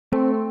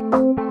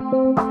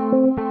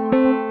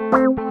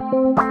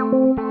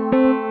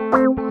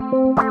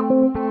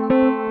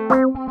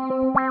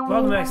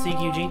Welcome back,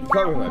 CQG. You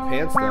caught me with my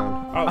pants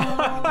down.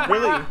 Oh,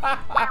 really?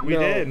 We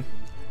did.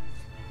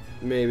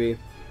 Maybe.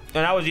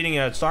 And I was eating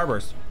a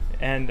Starburst.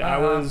 And I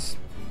was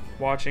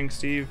watching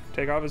Steve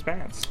take off his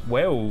pants.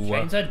 Whoa.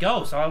 Shane said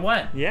go, so I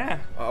went. Yeah.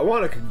 I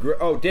want to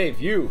oh,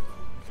 Dave, you.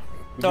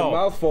 There's a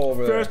mouthful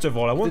over there. First of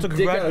all, I want to Just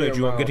dig out of congratulate your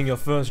you on mouth. getting your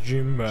first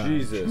gym badge.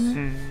 Jesus.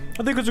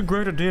 I think it's a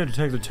great idea to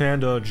take the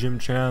 $10 gym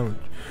challenge.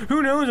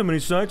 Who knows how many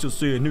sights you'll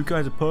see and new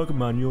kinds of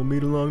Pokemon you'll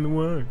meet along the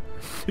way.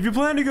 If you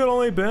plan to get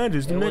all 8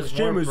 badges, the It next was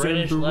gym more is in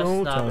British, less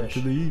Toronto snobbish. to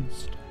the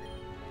east.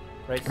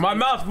 Right, My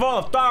mouth's full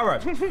of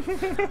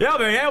Starburst. You'll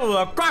be able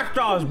to crush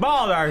those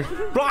boulders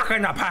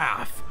blocking the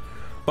path.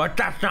 But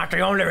that's not the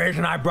only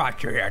reason I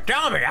brought you here.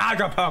 Tell me, how's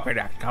your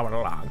Pokedex coming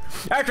along?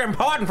 That's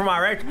important for my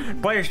race.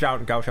 Please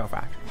don't go so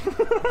fast.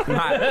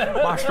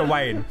 Master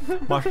Wayne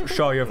must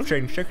show you've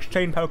seen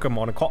 16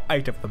 Pokemon and caught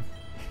 8 of them.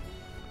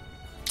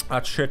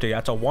 That's shitty.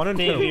 That's a 1 in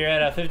 2. Steve, you're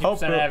at a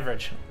 50%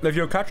 average. If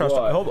you catch us,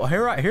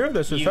 hear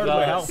this is You've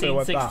certainly helpful seen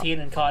with 16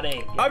 and caught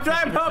 8. I'm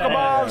trying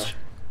Pokeballs!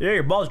 Yeah,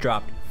 your balls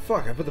dropped.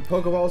 Fuck, I put the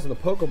Pokeballs in the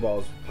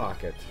Pokeballs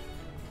pocket.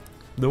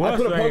 The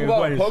worst put a thing is Pokeball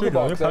when in you a shoot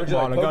Pokeball, the 'cause I was Pokemon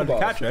like, and go to Pokeballs.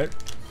 catch it.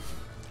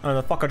 And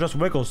the fucker just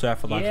wiggles there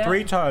for like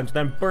 3 turns,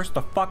 then bursts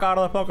the fuck out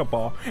of the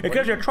Pokeball. It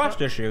gives you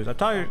trust issues. I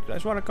tell you,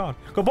 that's what it called.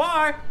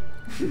 Goodbye!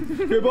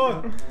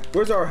 Goodbye.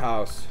 Where's our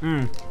house?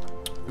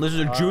 This is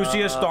the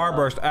juiciest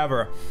Starburst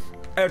ever.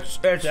 It's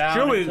Down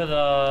chewy. to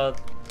the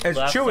It's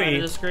left side chewy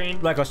of the screen.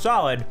 like a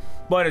solid,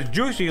 but it's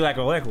juicy like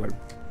a liquid.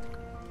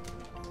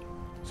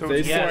 So They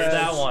it's Yes, said-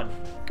 that one.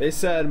 They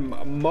said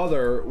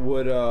mother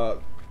would, Are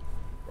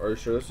you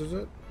sure this is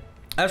it?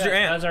 That's your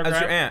aunt. That's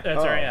your aunt.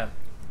 That's our Oh. aunt.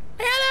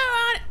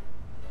 Hello, Aunt.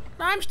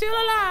 I'm still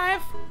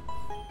alive.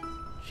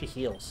 She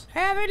heals.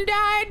 Haven't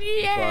died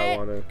That's why I yet.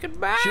 wanted.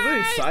 Goodbye. She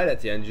really sighed at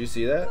the end. Did you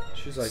see that?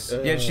 She's like,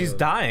 Yeah, she's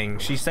dying.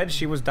 She said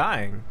she was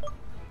dying.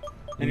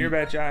 And your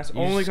batch ass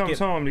only comes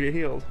home to get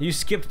healed. You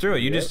skipped through it.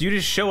 You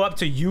just show up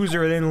to use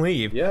her and then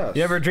leave. Yes.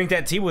 You ever drink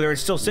that tea with her?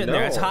 It's still sitting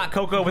there. It's No. hot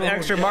cocoa with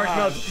extra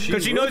marshmallows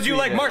because she knows you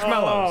like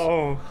marshmallows.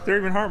 Oh, they're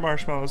even heart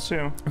marshmallows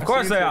too. Of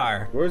course they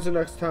are. Where's the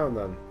next town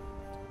then?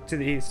 To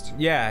the east.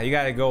 Yeah, you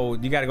gotta go.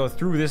 You gotta go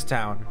through this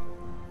town.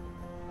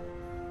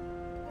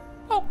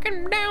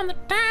 Walking down the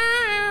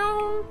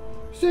town,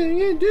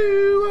 Singing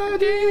do a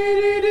dee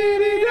dee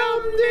dee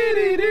dum dee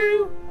dee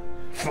doo.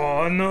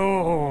 Oh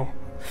no.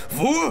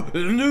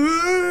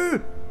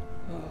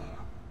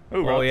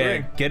 Oh yeah,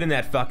 get in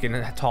that fucking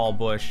tall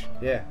bush.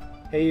 Yeah.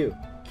 Hey you,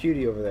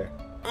 cutie over there.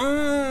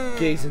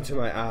 Gaze into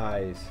my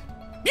eyes.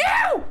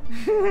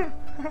 You!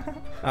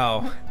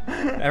 Oh,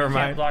 never Can't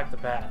mind. block the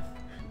path.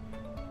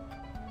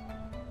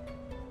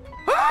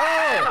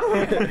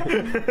 Oh!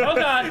 Oh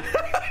god!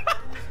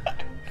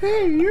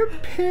 Hey, your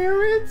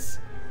parents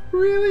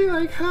really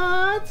like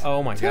hot?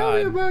 Oh my Tell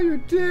me god. about your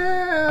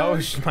dad. Oh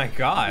my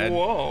god.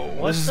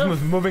 Whoa. This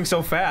is moving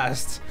so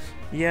fast.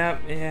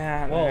 Yep,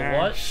 yeah. Whoa,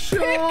 what?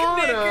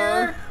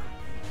 Shauna.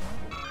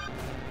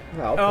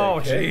 Oh,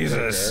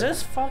 Jesus.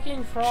 This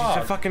fucking She's frog.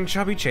 a fucking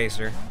chubby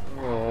chaser.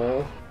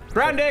 Oh.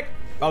 Ground dick.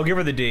 I'll give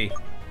her the D.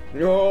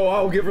 No,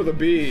 I'll give her the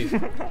B.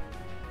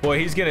 Boy,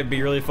 he's gonna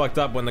be really fucked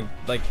up when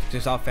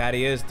just how fat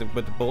he is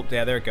with the bolt.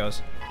 Yeah, there it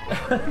goes.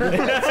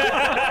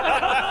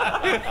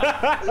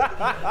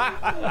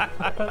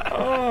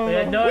 I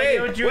had no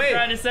idea what you were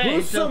trying to say.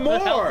 who's so some the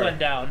health more? went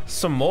down.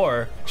 Some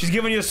more. She's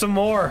giving you some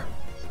more.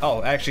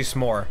 Oh, actually,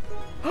 s'more.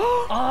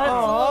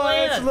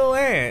 Oh, It's a little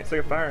ant. It's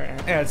like a fire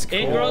ant. Yeah, it's It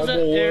cool. grows.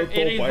 It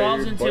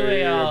evolves into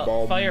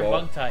a fire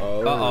bug type.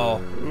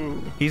 Uh-oh.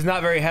 He's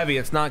not very heavy.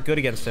 It's not good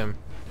against him.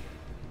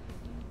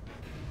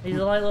 He's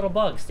a light little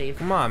bug, Steve.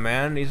 Come on,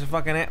 man. He's a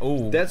fucking ant.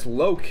 Ooh. That's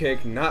low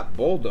kick, not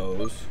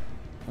bulldoze.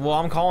 Well,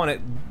 I'm calling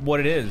it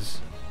what it is.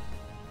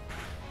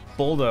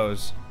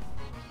 Bulldoze.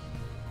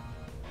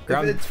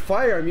 If it's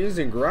fire, I'm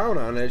using ground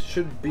on it. It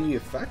should be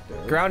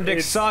effective. Ground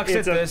dick sucks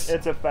at this.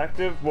 It's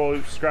effective.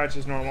 Well, scratch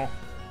is normal.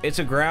 It's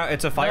a ground.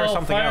 It's a fire No,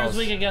 something fire else. is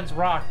weak against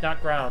rock,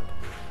 not ground.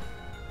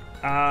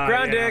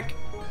 Ground yeah. dick.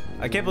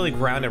 I can't believe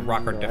ground and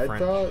rock are different. I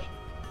thought.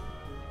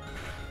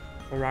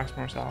 The rock's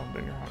more solid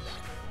than your house.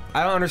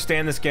 I don't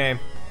understand this game.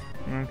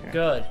 Okay.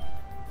 Good.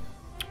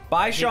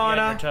 Bye, Keep you on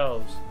your Shauna.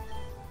 toes.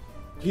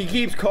 He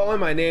keeps calling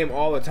my name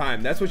all the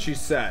time. That's what she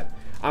said.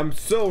 I'm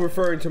still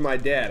referring to my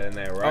dad in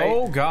there, right?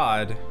 Oh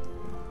God.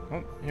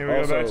 Oh, here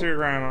we go back to your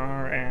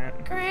grandma or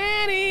aunt.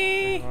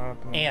 Granny.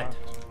 Ant.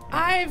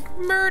 I've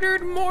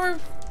murdered more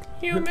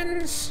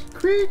humans.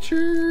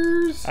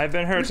 Creatures. I've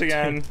been hurt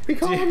again. We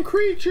call them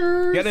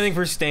creatures. You got anything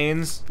for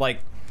stains?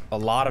 Like a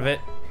lot of it.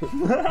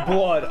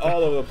 Blood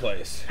all over the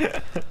place.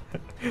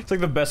 It's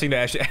like the best thing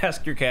to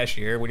ask your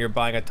cashier when you're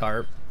buying a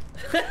tarp.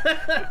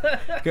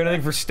 Got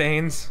anything for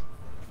stains?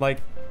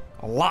 Like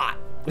a lot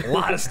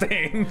of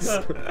stains.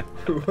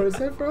 What is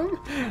that from?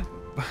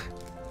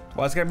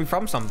 Well, it's gotta be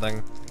from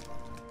something.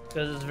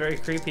 Because it's very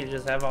creepy to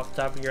just have off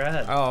the top of your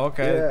head. Oh,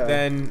 okay. Yeah.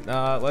 Then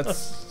let's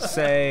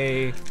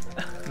say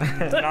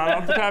Not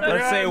off the top of your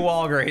let's say head.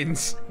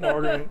 Walgreens.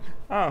 Walgreens.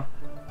 Oh.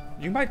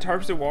 You can buy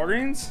tarps at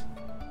Walgreens?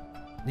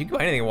 You can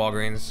buy anything at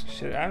Walgreens.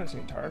 Shit, I haven't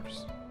seen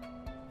tarps.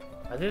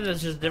 I think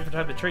that's just a different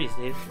type of tree,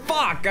 Steve.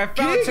 Fuck! I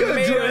found some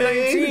made of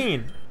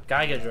 19.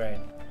 Giga Drain.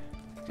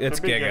 It's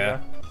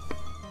Giga.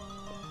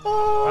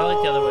 I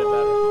like the other way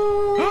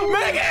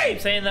better. Mankey!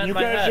 Keep saying that You in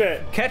my catch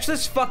head. it. Catch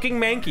this fucking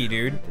Mankey,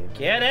 dude.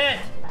 Get it!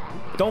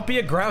 Don't be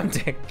a ground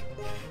dick.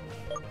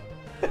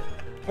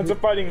 It's a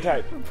fighting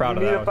type. Proud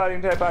of you that need a one.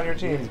 fighting type on your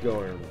He's team.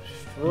 going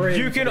straight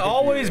You to can the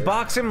always computer.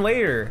 box him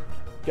later.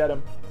 Get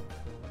him.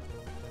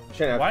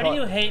 Shane, Why do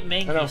you hate I know.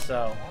 Mankey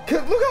so? Look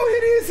how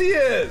hideous he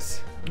is!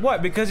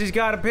 What? Because he's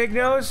got a pig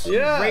nose?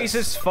 Yes.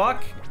 Racist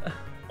fuck? You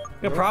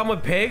got a problem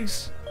with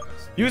pigs?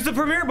 Use the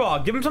Premier Ball.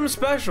 Give him something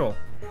special.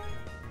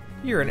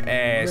 You're an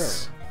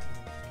ass.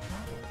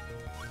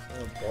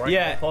 Boring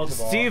Yeah,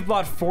 Pokeball. Steve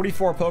bought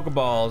 44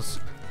 Pokeballs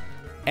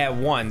at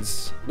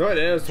once. No, it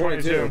is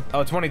 22.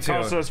 Oh, 22.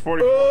 Also, it's Oh!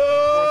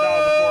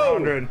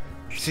 44,400.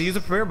 So use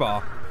a Premier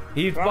Ball.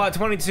 He bought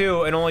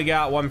 22 and only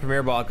got one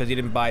Premier Ball because he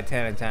didn't buy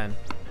 10 and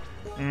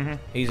 10.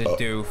 He's a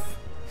doof.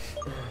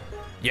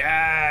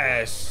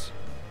 Yes!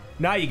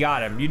 Now you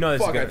got him. You know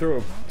this Fuck, I is threw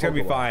a gonna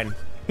be Pokeball. fine.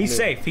 He's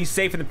safe. He's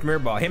safe in the Premier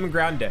Ball. Him and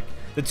Ground Dick.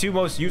 The two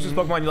most useless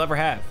Pokemon you'll ever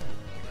have.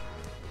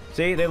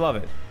 See? They love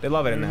it. They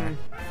love it in there.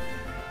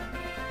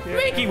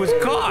 Mankey was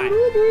caught!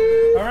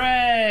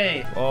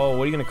 Hooray! Oh,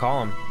 what are you gonna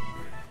call him?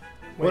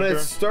 When it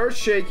starts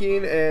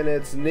shaking and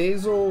its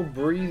nasal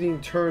breathing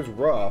turns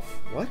rough.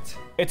 What?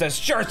 It's a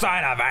sure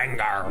sign of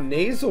anger.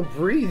 Nasal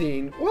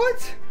breathing?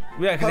 What?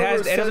 Yeah,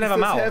 because it doesn't have a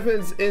mouth. This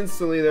happens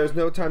instantly. There's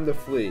no time to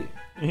flee.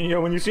 Yo,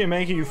 when you see a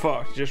Mankey, you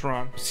fucked. Just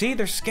run. See,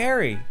 they're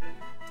scary.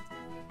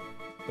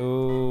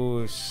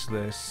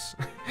 Useless.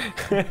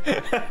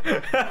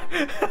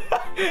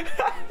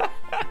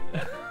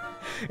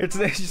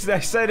 I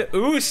said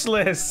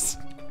useless,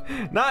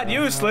 not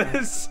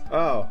useless.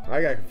 Oh,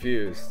 I got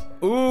confused.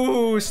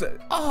 Useless.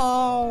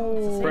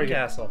 Oh. Break it.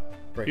 Castle.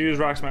 Break Use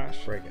it. Rock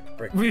Smash. Break it.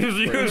 Break it.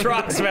 Use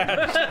Rock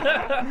Smash.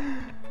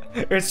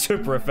 It's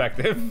super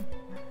effective.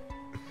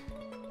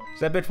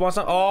 That bitch wants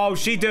some. Oh,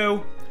 she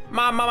do.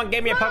 My mama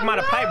gave me a Pokemon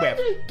to play with.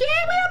 Give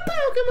me a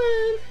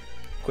Pokemon.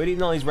 Quit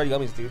eating all these red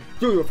gummies, dude.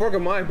 Dude, the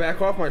fucking mine,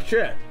 back off my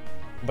shit.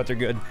 But they're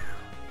good.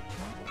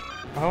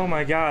 Oh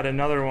my god,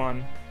 another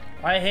one.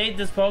 I hate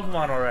this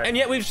Pokemon already. And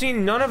yet we've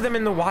seen none of them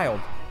in the wild.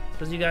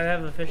 Because you gotta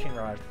have a fishing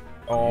rod.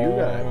 Oh. You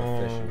gotta have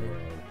a fishing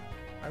rod.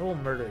 I will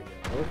murder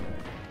you. Okay.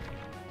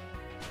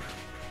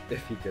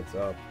 If he gets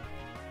up.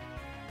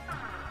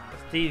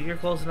 Steve, you're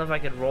close enough I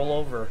could roll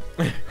over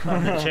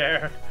on the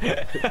chair.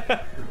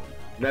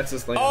 That's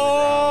just laying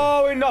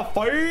Oh, in the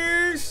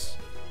face!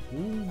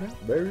 on the ground.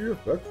 Very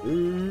effective.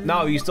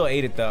 No, you still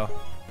ate it though.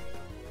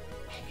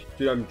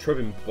 Dude, I'm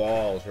tripping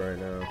balls right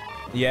now.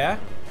 Yeah?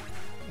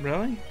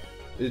 Really?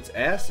 It's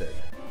acid.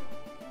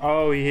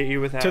 Oh, he hit you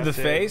with that. To the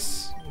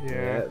face?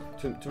 Yeah.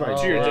 To my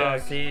to your wow,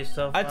 dick. Steve,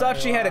 so I thought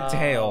she had a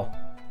tail.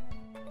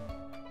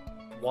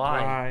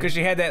 Why? Why? Because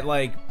she had that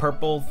like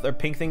purple or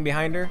pink thing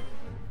behind her.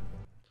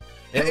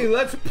 Hey,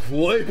 let's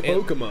play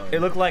Pokemon.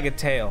 It looked like a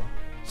tail.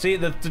 See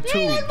the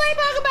tubes.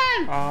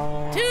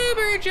 Oh.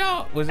 Tuber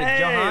Joe. Was it Hey,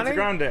 it's a Johanna?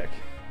 ground dick.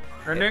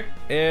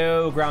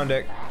 Ew, ground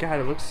dick. God,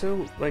 it looks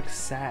so, like,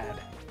 sad.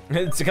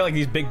 It's got like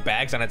these big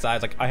bags on its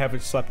eyes. Like I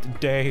haven't slept in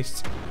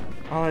days.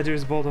 All I do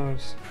is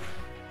bulldoze.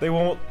 They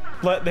won't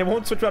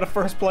switch out of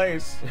first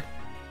place.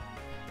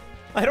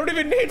 I don't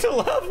even need to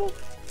level.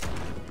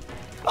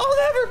 I'll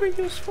never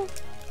be useful.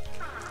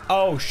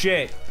 Oh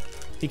shit!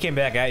 He came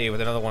back at you with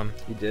another one.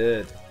 He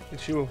did.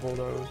 It's you a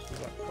bulldoze. Is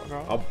that fuck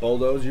off? I'll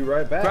bulldoze you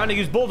right back. Ground dick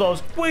used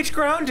bulldoze. Which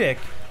ground dick?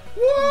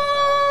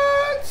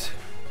 What?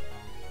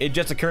 It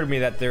just occurred to me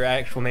that their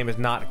actual name is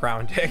not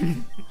ground dick.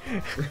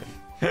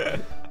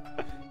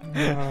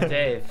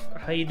 Dave,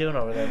 how you doing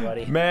over there,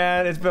 buddy?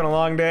 Man, it's been a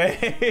long day.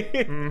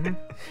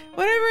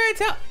 Whatever I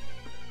tell.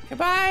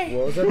 Goodbye.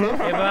 What was that?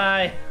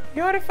 Goodbye.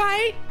 You want to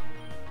fight?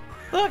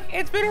 Look,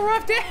 it's been a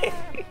rough day.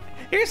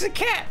 Here's the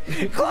cat.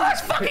 Claw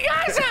his fucking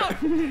eyes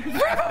out. Rip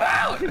them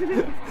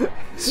out.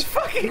 Just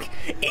fucking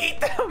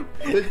eat them.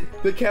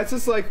 The cat's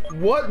just like,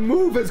 what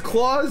move has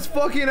clawed his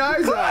fucking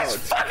eyes Claw his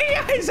out? fucking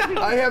eyes out.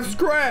 I have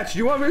scratch.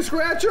 You want me to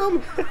scratch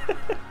him?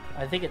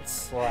 I think it's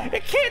slap.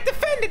 It can't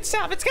defend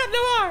itself. It's got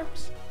no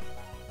arms.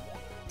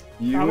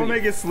 You I'm gonna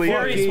make it sleep.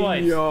 Fury fucking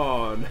swipes.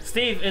 yawn.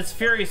 Steve, it's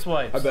Fury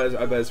Swipes. I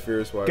bet it's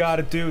Furious Wife.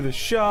 Gotta do the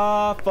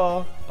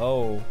shuffle.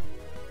 Oh.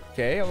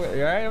 Okay, you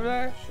alright over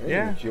there?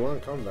 Yeah. Do you want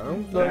to calm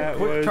down? Look, That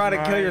quit was trying to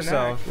kill my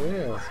yourself.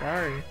 neck. Yeah.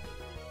 Sorry.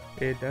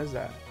 It does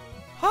that.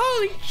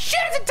 Holy shit,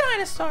 it's a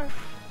dinosaur.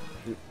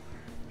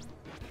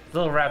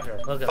 Little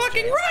raptor. Look at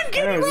Fucking him. run, I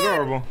kid, know, it's run.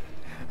 adorable.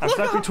 I'm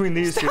stuck between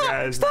these two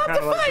guys. Stop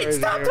Kinda the like fight! crazy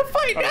Stop here. the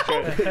fight!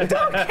 Oh, No! shit.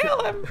 Don't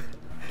kill him!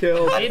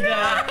 Kill. Hey,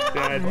 Dad.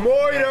 Dead.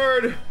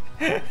 Moidard.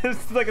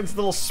 It's like a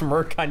little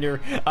smirk on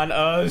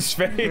Uz's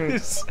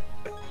face.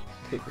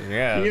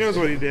 Yeah. He knows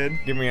what he did.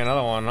 Give me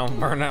another one. I'll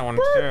burn that one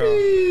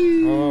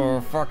too.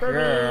 Oh, fuck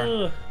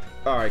yeah.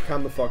 Alright,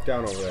 calm the fuck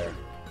down over there.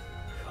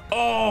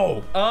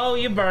 Oh! Oh,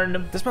 you burned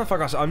him. This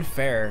motherfucker's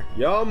unfair.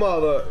 Y'all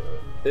mother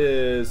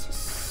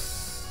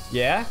is...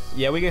 Yeah?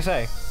 Yeah, we can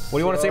say. What do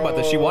you want to say about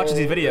this? She watches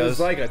these videos. It's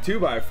like a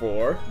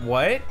 2x4.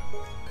 What?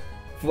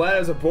 Flat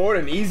as a board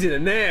and easy to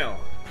nail.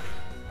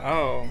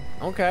 Oh.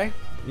 Okay.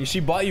 She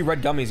bought you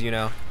red gummies, you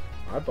know.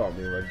 I bought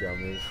me red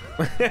gummies.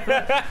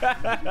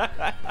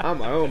 I'm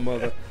my own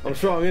mother. I'm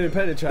strong,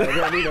 independent child. I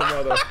don't need no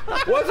mother.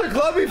 What's a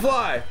clubby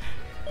fly?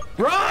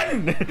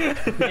 Run!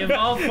 The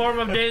evolved form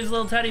of Dave's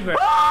little teddy bear.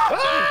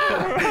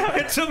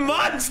 It's a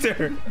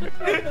monster!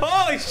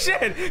 Holy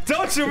shit!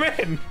 Don't zoom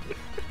in!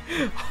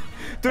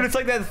 Dude, it's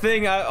like that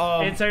thing.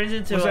 It turns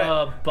into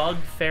a bug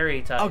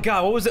fairy type. Oh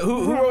god, what was it?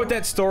 Who wrote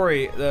that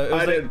story?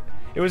 I did.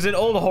 It was an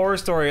old horror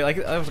story. Like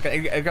it was like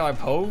a Edgar Allan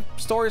Poe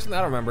story or something.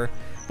 I don't remember.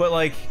 But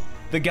like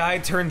the guy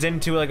turns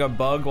into like a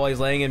bug while he's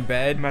laying in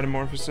bed.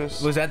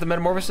 Metamorphosis. Was that the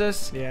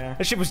Metamorphosis? Yeah.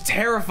 That shit was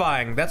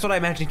terrifying. That's what I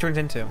imagine he turns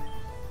into.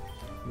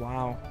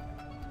 Wow.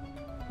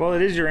 Well,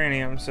 it is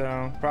uranium,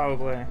 so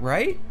probably.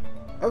 Right?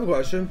 I have a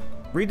question.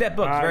 Read that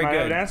book. It's very I might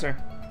have good. an answer.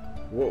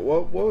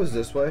 What was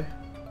this way?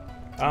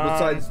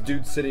 Besides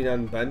dude sitting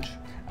on bench?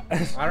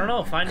 I don't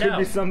know. Find Could out.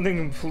 be something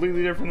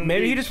completely different than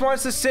Maybe he these. just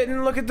wants to sit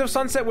and look at the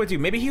sunset with you.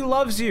 Maybe he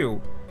loves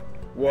you.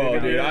 Whoa, Maybe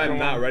dude, he I'm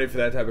not ready for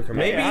that type of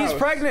commitment. Maybe he's house.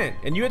 pregnant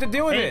and you have to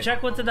deal with Hey, it.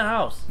 check what's in the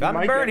house. Not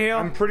Might a burn get- heel.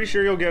 I'm pretty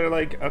sure you'll get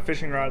like a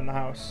fishing rod in the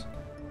house.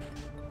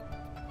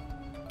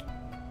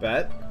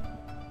 Bet?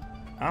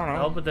 I don't know. I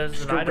hope it does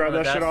Just an go item grab on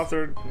the that shit desk. off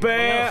their.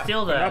 Bam!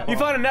 Steal that. You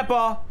found a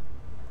netball.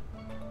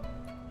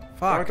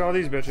 Fuck Fuck. all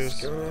these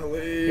bitches. Gonna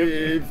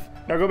leave.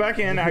 Now go back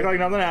in, act like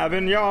nothing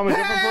happened. Yo, I'm a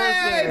different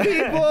Hey, person.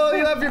 people,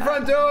 you left your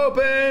front door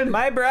open.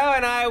 My bro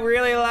and I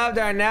really loved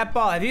our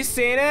netball. Have you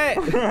seen it?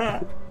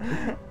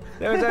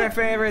 That was our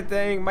favorite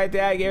thing. My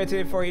dad gave it to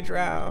me before he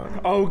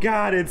drowned. Oh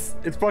god, it's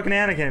fucking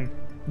Anakin.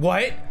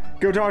 What?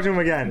 Go talk to him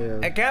again.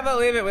 I can't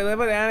believe it. We live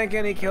with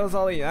Anakin. He kills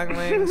all the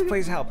younglings.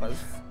 Please help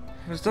us.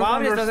 Just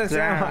Mom just doesn't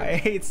understand why I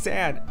hate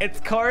sand. It's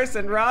coarse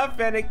and rough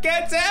and it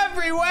gets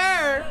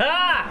everywhere.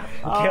 Ah!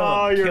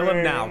 Oh, you're Kill him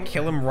right. now.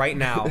 Kill him right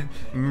now.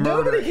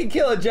 Nobody Murder. can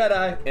kill a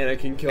Jedi.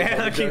 Anakin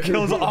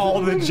kills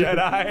all the Anakin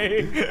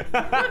Jedi. kills all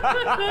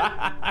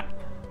the Jedi.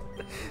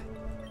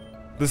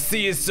 The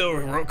sea is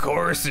so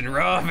coarse and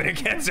rough and it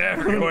gets In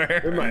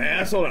everywhere. my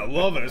asshole, I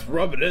love it. Just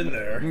rub it in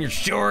there. In your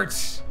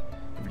shorts.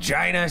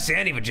 Vagina,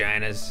 sandy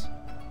vaginas.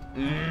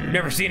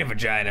 Never seen a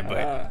vagina,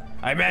 but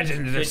I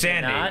imagine they're Did you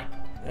sandy. not?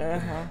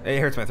 Uh-huh. It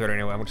hurts my throat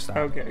anyway. I'm gonna stop.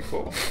 Okay,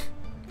 cool.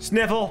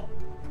 Sniffle.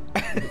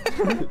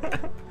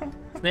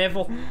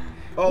 Sniffle.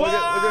 Oh, look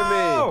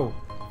at me.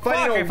 Fuck,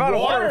 Finding I a found a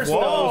water water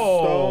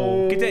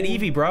stone. Get that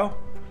Eevee, bro.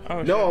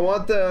 Oh, No, I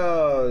want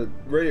the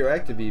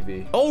radioactive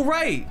EV. Oh,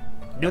 right.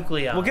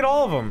 Nucleon. We'll get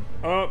all of them.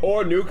 Oh,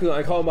 Or nuclear.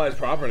 I call him by his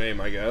proper name,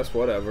 I guess.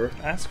 Whatever.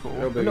 that's cool.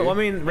 No biggie. No, I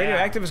mean,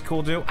 radioactive is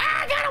cool, too.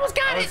 Ah, God, I almost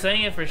got I was it.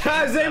 saying it for sure.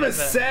 His name is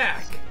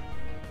Sack.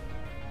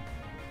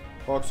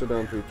 Hawks are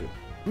down poo-poo.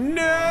 No.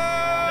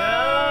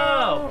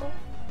 No!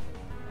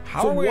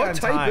 How So are we what on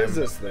type time? is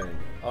this thing?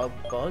 A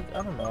bug?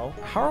 I don't know.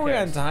 How are we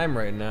on time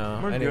right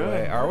now? We're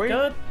anyway, good. are we?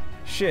 Good.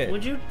 Shit.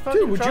 Would you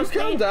fucking Dude, would you trust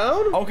calm me?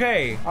 down?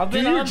 Okay. I've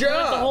been Do your on for it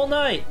job. the whole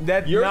night.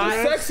 That's You're not,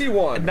 the sexy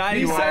one. Not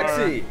Be even-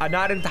 sexy.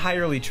 Not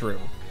entirely true.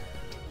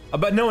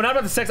 But no, not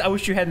about the sex. I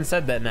wish you hadn't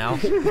said that now.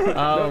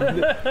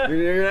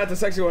 You're not the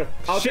sexy one.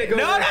 I'll Shit. take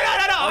No, over. no,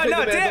 no, no, I'll no, take no,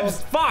 the bagel.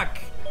 dibs. Fuck.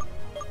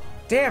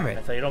 Damn I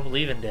it. thought you don't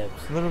believe in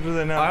dibs. Little do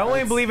they know. I only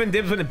that's- believe in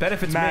dibs when it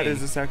benefits Matt me.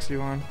 is the sexy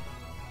one.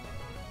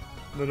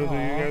 Little do you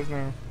guys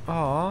know.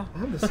 Aw.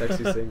 I'm the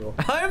sexy single.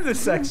 I'm the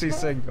sexy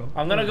single.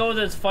 I'm gonna go with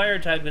his fire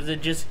type because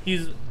it just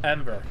he's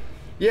Ember.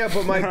 Yeah,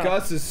 but my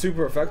guts is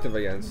super effective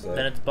against Then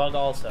it. it's bug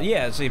also.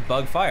 Yeah, it's a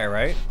bug fire,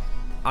 right?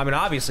 I mean,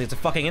 obviously, it's a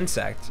fucking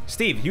insect.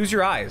 Steve, use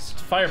your eyes.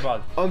 It's fire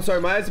bug. I'm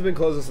sorry, my eyes have been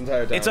closed this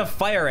entire time. It's a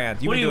fire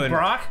ant. You've What are been you, doing,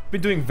 Brock?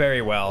 Been doing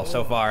very well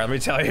so far, let me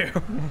tell you.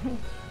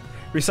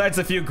 Besides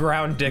a few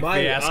ground dick my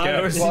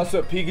fiascos. lost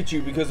a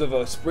Pikachu because of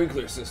a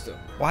sprinkler system.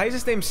 Why is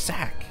his name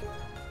Sack?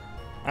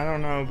 I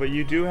don't know, but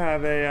you do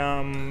have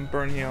a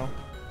burn heal.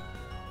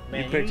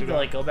 Man, you picked need it to up.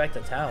 like go back to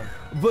town.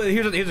 But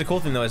here's the cool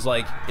thing though, is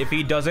like, if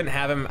he doesn't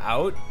have him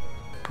out,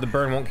 the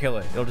burn won't kill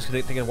it. It'll just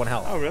take it 1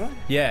 health. Oh really?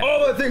 Yeah.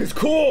 Oh, that thing's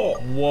cool!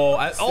 Whoa.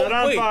 Set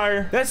on wait.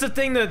 fire. That's the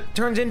thing that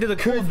turns into the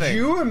cool Could thing.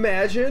 you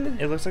imagine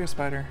It looks like a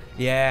spider.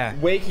 Yeah.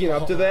 waking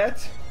up to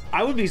that?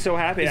 I would be so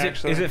happy Is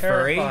actually. it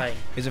furry? Terrifying.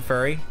 Is it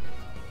furry?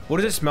 What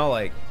does it smell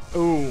like?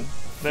 Ooh,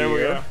 there we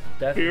Fear. go.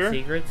 Death Fear? and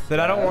secrets. That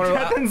I don't want to.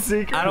 Death and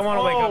Secrets. I don't want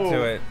to wake up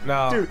to Oh. it.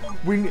 No. Dude,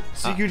 we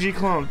CQG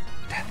clone.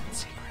 Death and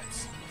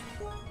Secrets.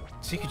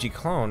 CQG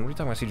clone. What are you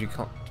talking about? CQG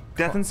clone?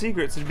 Death and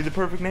Secrets would be the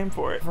perfect name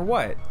for it. For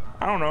what?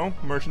 I don't know.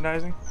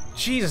 Merchandising.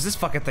 Jesus, this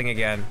fucking thing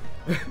again.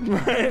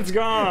 It's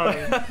gone.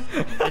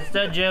 It's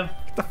dead, Jim.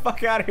 Get the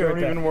fuck out of here. Don't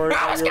with even that. worry I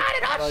about almost your got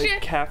it. Oh,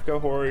 shit. Kafka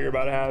horror you're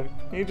about to have.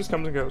 He just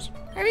comes and goes.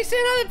 Have you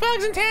seen all the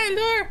bugs in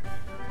Tandor?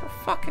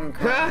 Fucking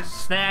Ha!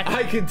 Snack.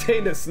 I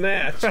contained a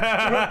snatch.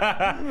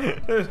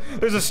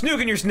 There's a snook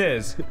in your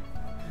sniz.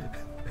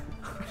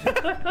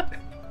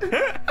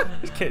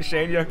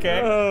 Shane, you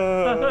okay?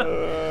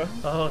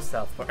 Oh,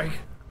 South Park.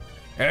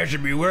 I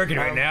should be working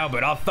right now,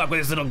 but I'll fuck with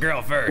this little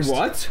girl first.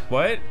 What?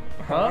 What?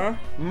 Huh?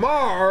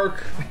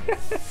 Mark!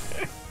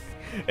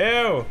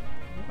 Ew.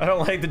 I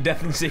don't like the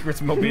Death and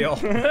Secrets mobile.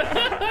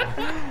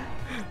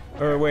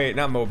 Or wait,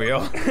 not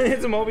mobile.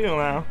 It's a mobile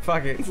now.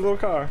 Fuck it. It's a little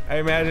car. I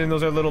imagine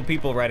those are little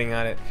people riding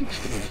on it.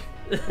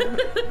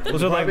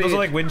 Those are like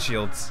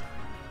windshields.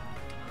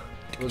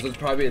 Those are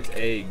probably its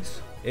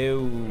eggs.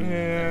 Ew.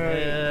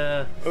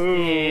 Yeah.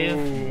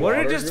 Ooh. What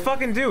did it just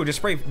fucking do? Just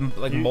spray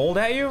like mold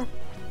at you?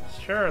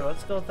 Sure,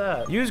 let's go with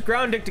that. Use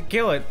ground dick to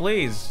kill it,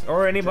 please,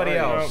 or anybody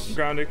else. Oh,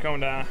 grounded, come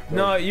down.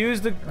 No,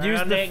 use the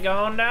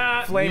going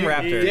down. flame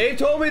raptor. Dave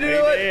told me to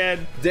do it.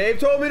 Dave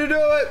told me to do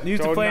it. Use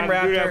the flame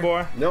not to do that, raptor.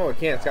 boy. No, it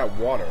can't. It's got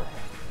water.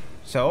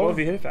 So Well, if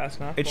you hit it fast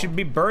enough. it should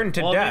be burned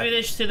to Well, death. maybe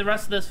they should see the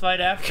rest of this fight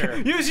after.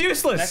 Use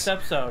useless. Next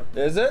episode.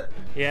 Is it?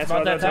 Yeah, it's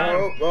about that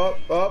time.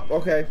 Oh,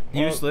 okay.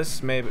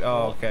 Useless, maybe.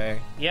 Oh,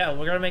 okay. Yeah,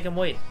 we're gonna make him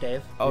wait,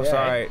 Dave. Oh,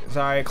 Yeah.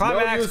 sorry.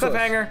 Climax, useless.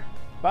 cliffhanger.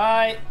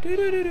 Bye.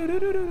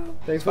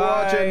 Thanks for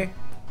Bye. watching.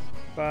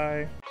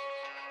 Bye.